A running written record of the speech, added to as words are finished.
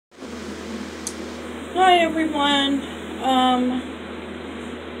Hi everyone.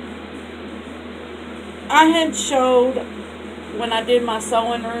 I had showed when I did my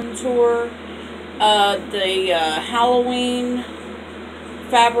sewing room tour the Halloween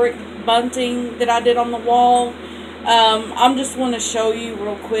fabric bunting that I did on the wall. I'm just want to show you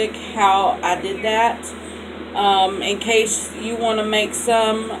real quick how I did that. In case you want to make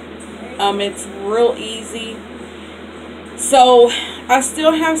some, it's real easy. So I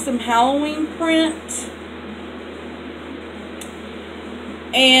still have some Halloween print,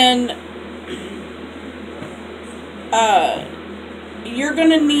 and you're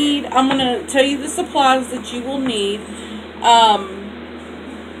gonna need, I'm gonna tell you the supplies that you will need.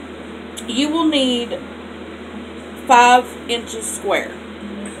 You will need 5 inches square.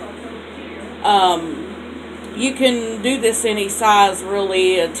 You can do this any size,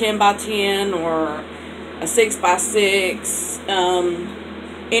 really, a 10 by 10 or a 6 by 6,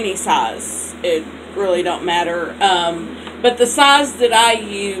 any size. It really don't matter. But the size that I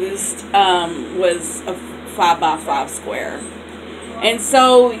used was a 5 by 5 square. And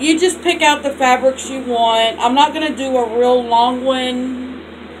so you just pick out the fabrics you want. I'm not going to do a real long one.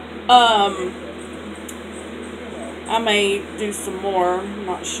 I may do some more. I'm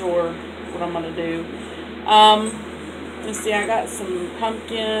not sure what I'm going to do. Let's see, I got some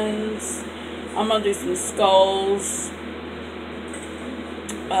pumpkins. I'm going to do some skulls.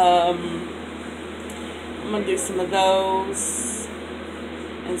 I'm going to do some of those.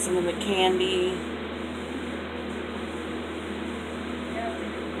 And some of the candy.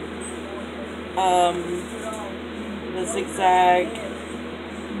 The zigzag.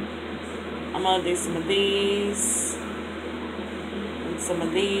 I'm going to do some of these. And some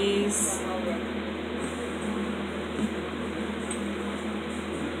of these.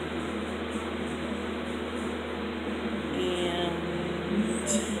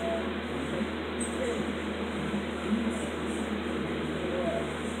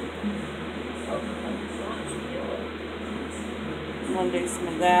 I'm going to do some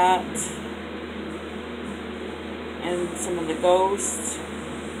of that. And some of the ghosts.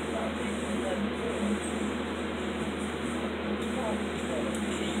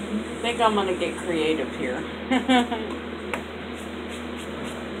 I think I'm going to get creative here.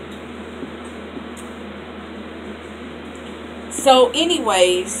 So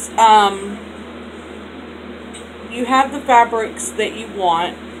anyways, you have the fabrics that you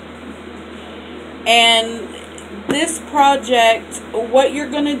want. And this project, what you're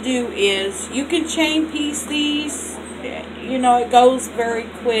going to do is, you can chain piece these. You know, it goes very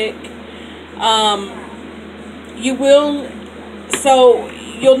quick. So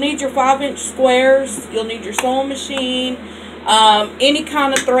you'll need your 5-inch squares. You'll need your sewing machine. Any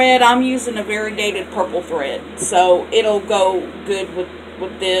kind of thread. I'm using a variegated purple thread, so it'll go good with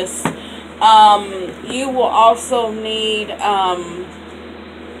this. You will also need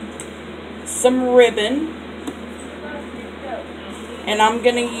some ribbon. And I'm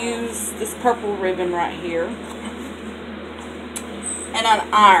going to use this purple ribbon right here. And an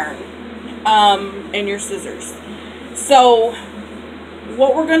iron. And your scissors. So,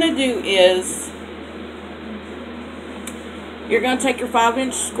 what we're going to do is, you're going to take your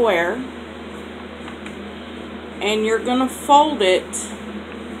 5-inch square. And you're going to fold it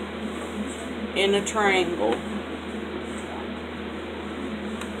in a triangle.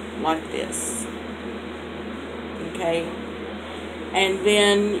 Like this. Okay. And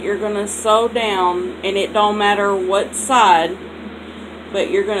then you're going to sew down, and it don't matter what side, but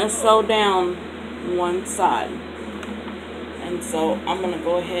you're going to sew down one side. And so I'm going to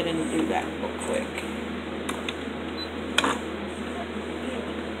go ahead and do that real quick.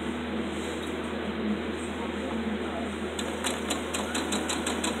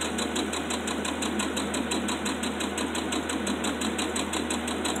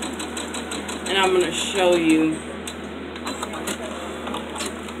 And I'm going to show you.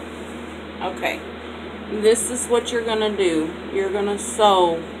 Okay, this is what you're going to do. You're going to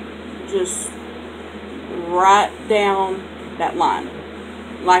sew just right down that line.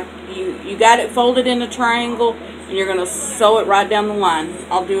 Like you got it folded in a triangle, and you're going to sew it right down the line.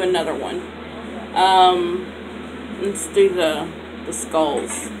 I'll do another one. Let's do the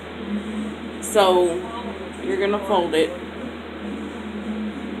skulls. So, you're going to fold it.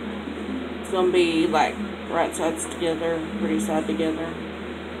 It's going to be like right sides together, pretty side together.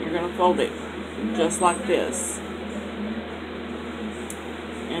 You're going to fold it just like this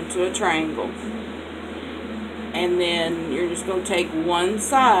into a triangle. And then you're just going to take one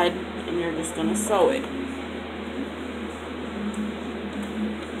side and you're just going to sew it.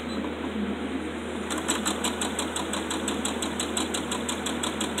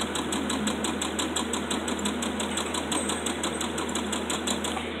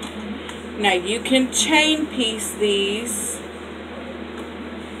 Now you can chain piece these.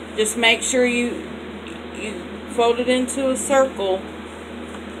 Just make sure you fold it into a circle.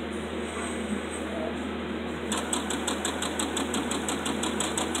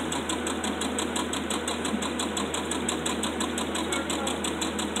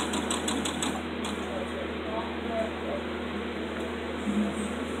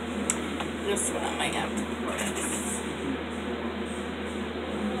 This one I might have to press.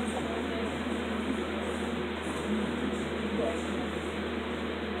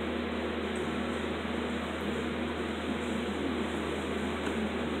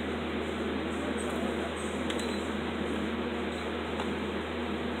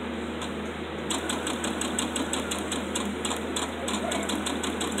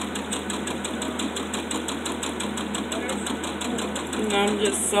 And I'm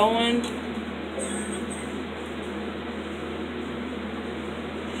just sewing.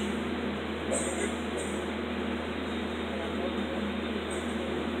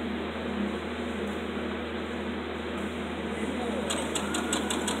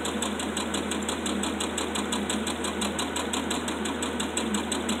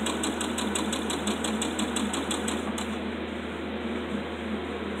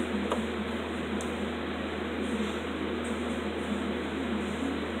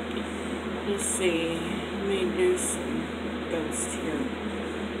 Let's see, let me do some ghost here.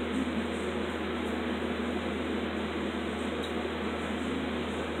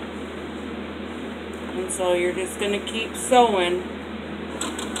 And so you're just going to keep sewing.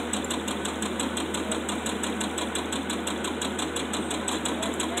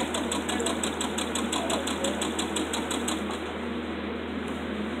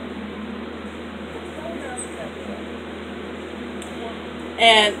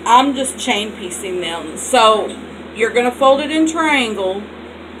 And I'm just chain piecing them. So you're going to fold it in triangle,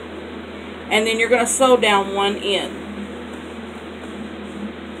 and then you're going to sew down one end.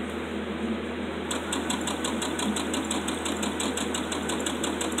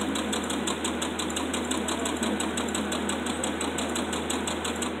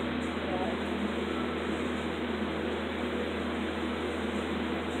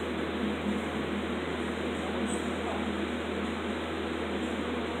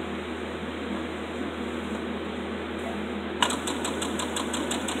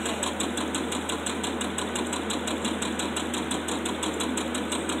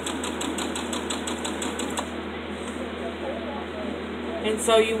 And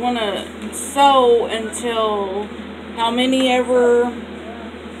so you want to sew until how many ever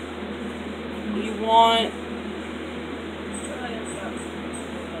you want.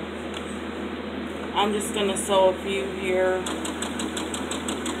 I'm just going to sew a few here.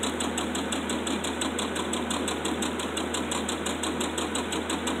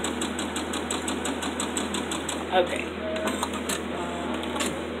 Okay.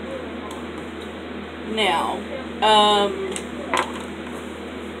 Now,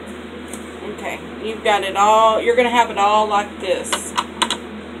 okay, you've got it all, you're going to have it all like this.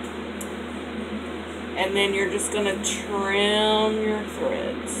 And then you're just going to trim your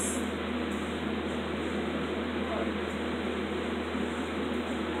threads.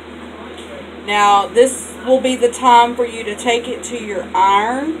 Now, this will be the time for you to take it to your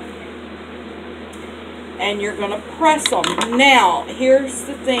iron. And you're going to press them. Now, here's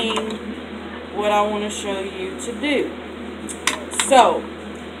the thing, what I want to show you to do. So,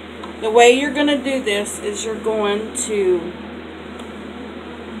 the way you're going to do this is you're going to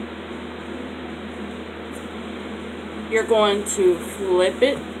flip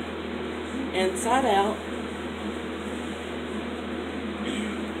it inside out.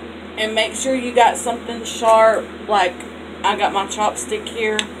 And make sure you got something sharp, like I got my chopstick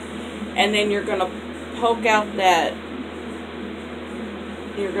here. And then you're going to poke out that,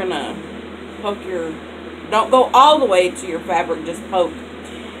 you're going to poke your, don't go all the way to your fabric, just poke.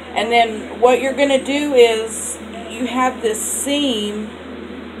 And then what you're going to do is, you have this seam,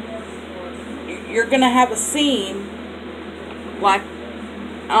 you're going to have a seam, like,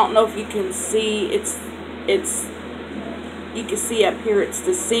 I don't know if you can see, you can see up here, it's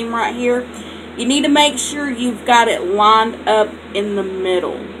the seam right here. You need to make sure you've got it lined up in the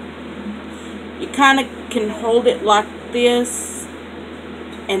middle. You kind of can hold it like this,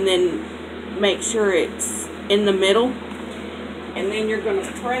 and then make sure it's in the middle, and then you're going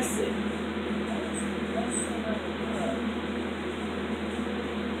to press it.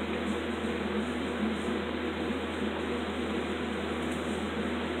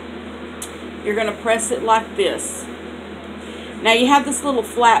 You're going to press it like this. Now you have this little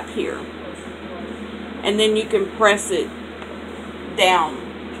flap here, and then you can press it down.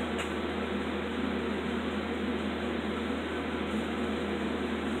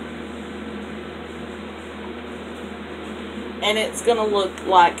 and it's going to look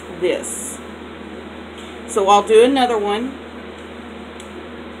like this. So I'll do another one.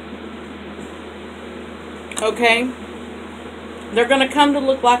 Okay, they're going to come to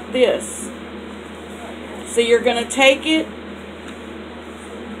look like this. So you're going to take it,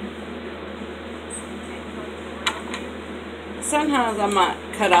 sometimes I might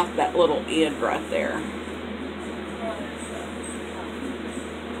cut off that little end right there.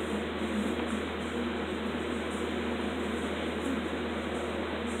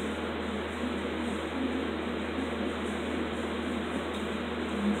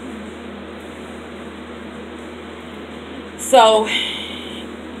 So,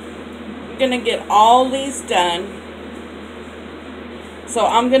 I'm going to get all these done. So,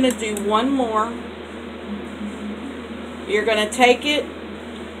 I'm going to do one more. You're going to take it,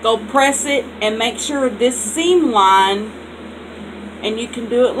 go press it, and make sure this seam line, and you can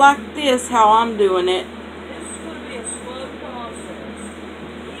do it like this, how I'm doing it. This is going to be a slow process.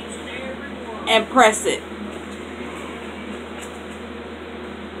 Each and every one. And press it.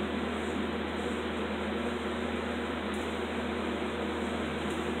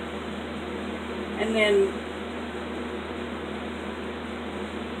 And then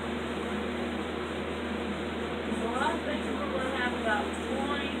so I think we're going to have about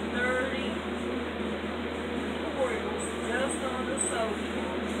 20, 30 tutorials just on the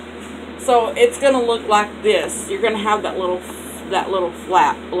sewing. so it's going to look like this. You're going to have that little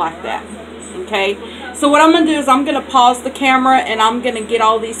flap like that. Okay? So what I'm going to do is I'm going to pause the camera and I'm going to get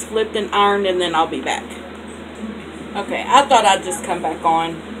all these flipped and ironed, and then I'll be back. Okay, I thought I'd just come back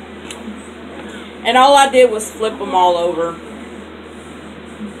on. And all I did was flip them all over.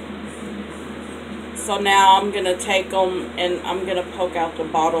 So now I'm going to take them and I'm going to poke out the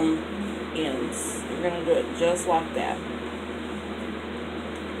bottom ends. I'm going to do it just like that.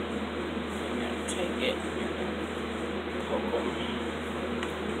 I'm going to take it and poke them.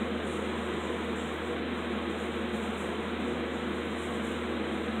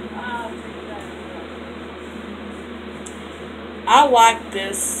 I like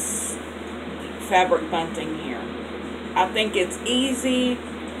this fabric bunting here. I think it's easy,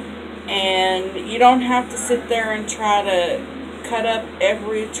 and you don't have to sit there and try to cut up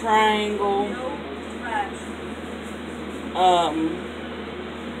every triangle.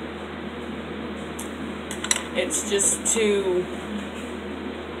 It's just too,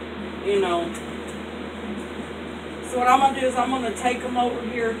 you know. So what I'm going to do is I'm going to take them over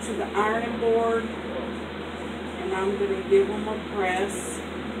here to the ironing board, and I'm going to give them a press.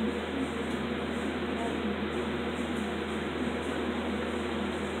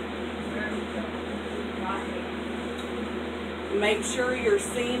 Make sure your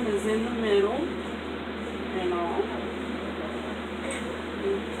seam is in the middle and all.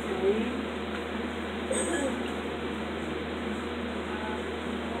 Okay.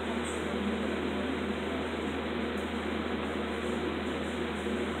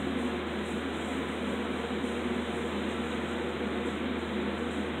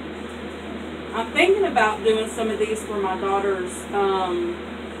 I'm thinking about doing some of these for my daughter's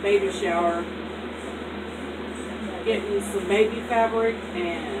baby shower. Getting some baby fabric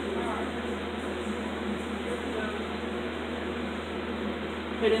and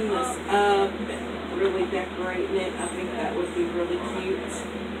putting this up and really decorating it. I think that would be really cute.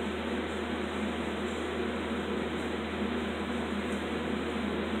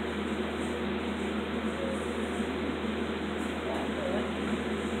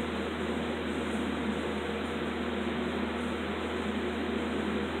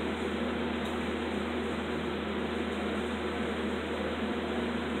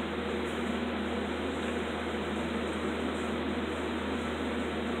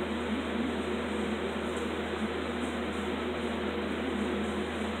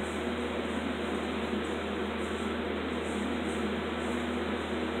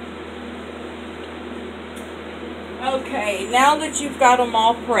 Okay, now that you've got them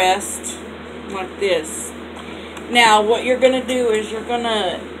all pressed like this, now what you're going to do is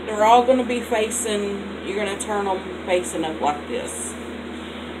they're all going to be facing, you're going to turn them facing up like this.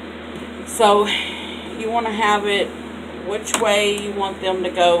 So you want to have it which way you want them to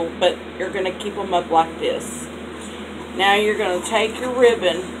go, but you're going to keep them up like this. Now you're going to take your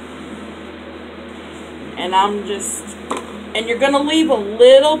ribbon, and you're going to leave a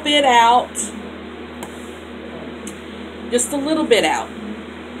little bit out. Just a little bit out.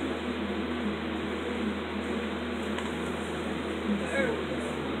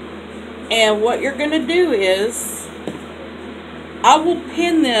 And what you're going to do is, I will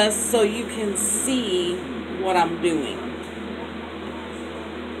pin this so you can see what I'm doing.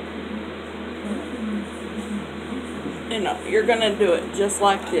 And know, you're going to do it just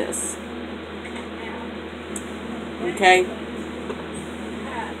like this. Okay?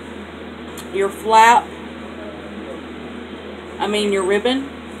 Your flap, your ribbon,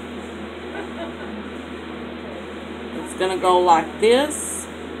 it's going to go like this.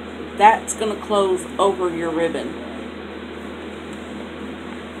 That's going to close over your ribbon.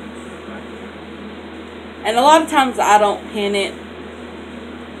 And a lot of times I don't pin it.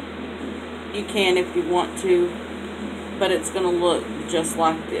 You can if you want to, but it's going to look just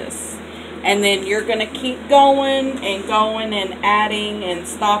like this. And then you're going to keep going and adding and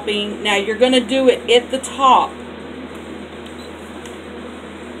stopping. Now you're going to do it at the top.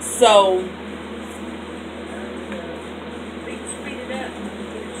 So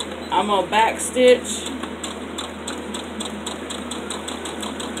I'm going to back stitch.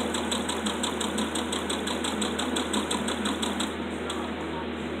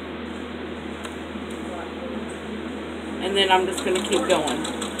 And then I'm just going to keep going.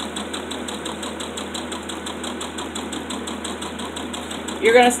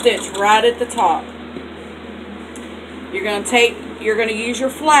 You're going to stitch right at the top. You're going to use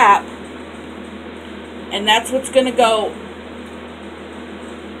your flap, and that's what's going to go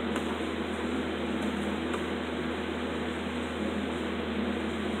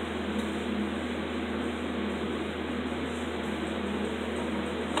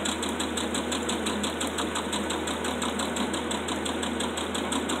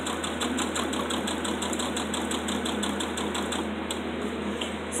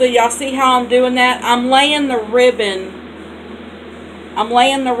So y'all see how I'm doing that? I'm laying the ribbon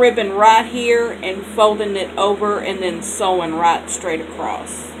right here and folding it over and then sewing right straight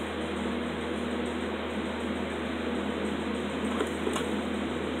across.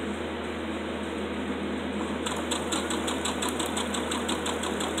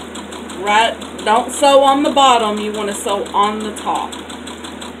 Right, don't sew on the bottom, you want to sew on the top.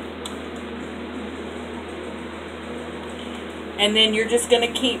 And then you're just going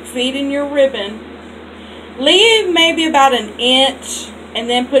to keep feeding your ribbon. Leave maybe about an inch and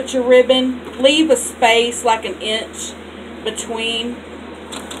then put your ribbon. Leave a space like an inch between.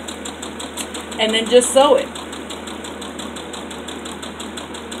 And then just sew it.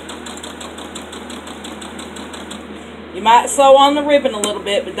 You might sew on the ribbon a little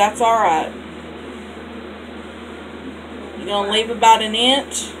bit, but that's alright. You're going to leave about an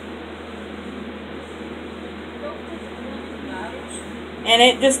inch. And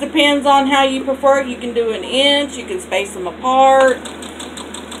it just depends on how you prefer it. You can do an inch, you can space them apart,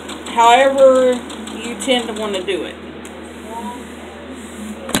 however you tend to want to do it.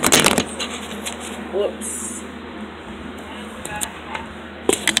 Whoops.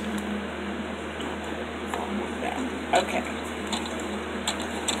 Okay.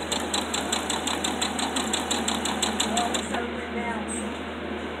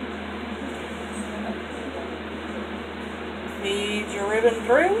 Feed your ribbon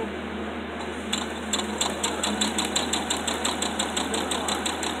through.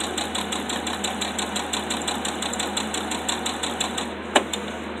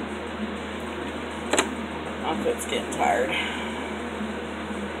 My foot's getting tired.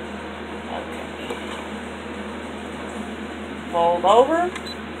 Okay. Fold over.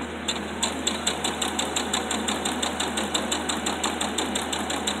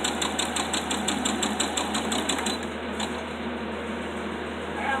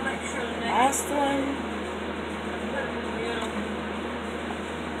 Last one.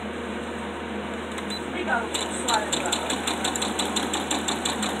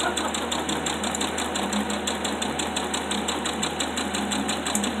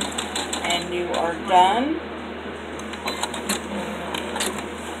 And you are done.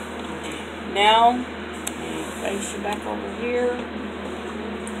 Now, face you back over here.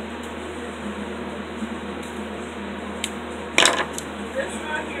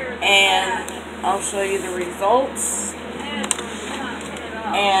 And I'll show you the results.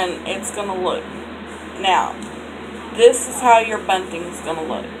 And it's going to look. Now, this is how your bunting is going to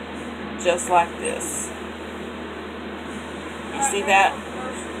look. Just like this. You see that?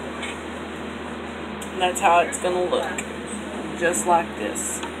 And that's how it's going to look. Just like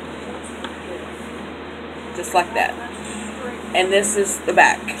this. Just like that. And this is the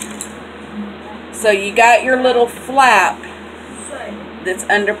back. So you got your little flap that's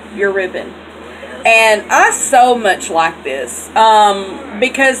under your ribbon. And I so much like this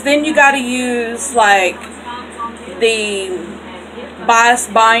because then you got to use like the bias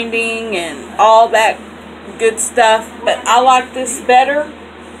binding and all that good stuff, but I like this better.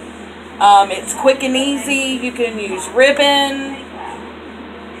 It's quick and easy. You can use ribbon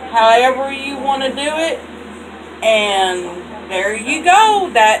however you want to do it. And there you go.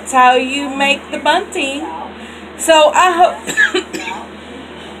 That's how you make the bunting. So I hope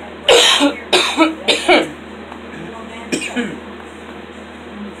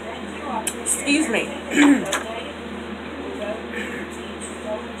excuse me.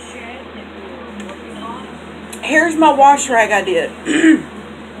 Here's my wash rag I did.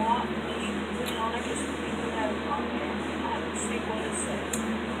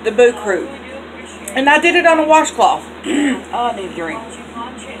 The Boo Crew. And I did it on a washcloth. Oh, I need a drink.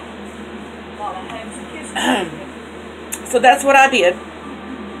 So that's what I did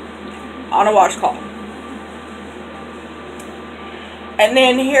on a washcloth. And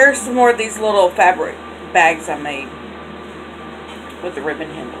then here's some more of these little fabric bags I made with the ribbon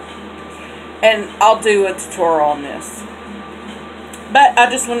handle. And I'll do a tutorial on this. But I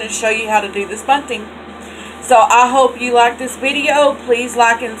just wanted to show you how to do this bunting. So I hope you like this video. Please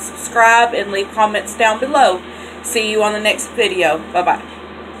like and subscribe and leave comments down below. See you on the next video. Bye-bye.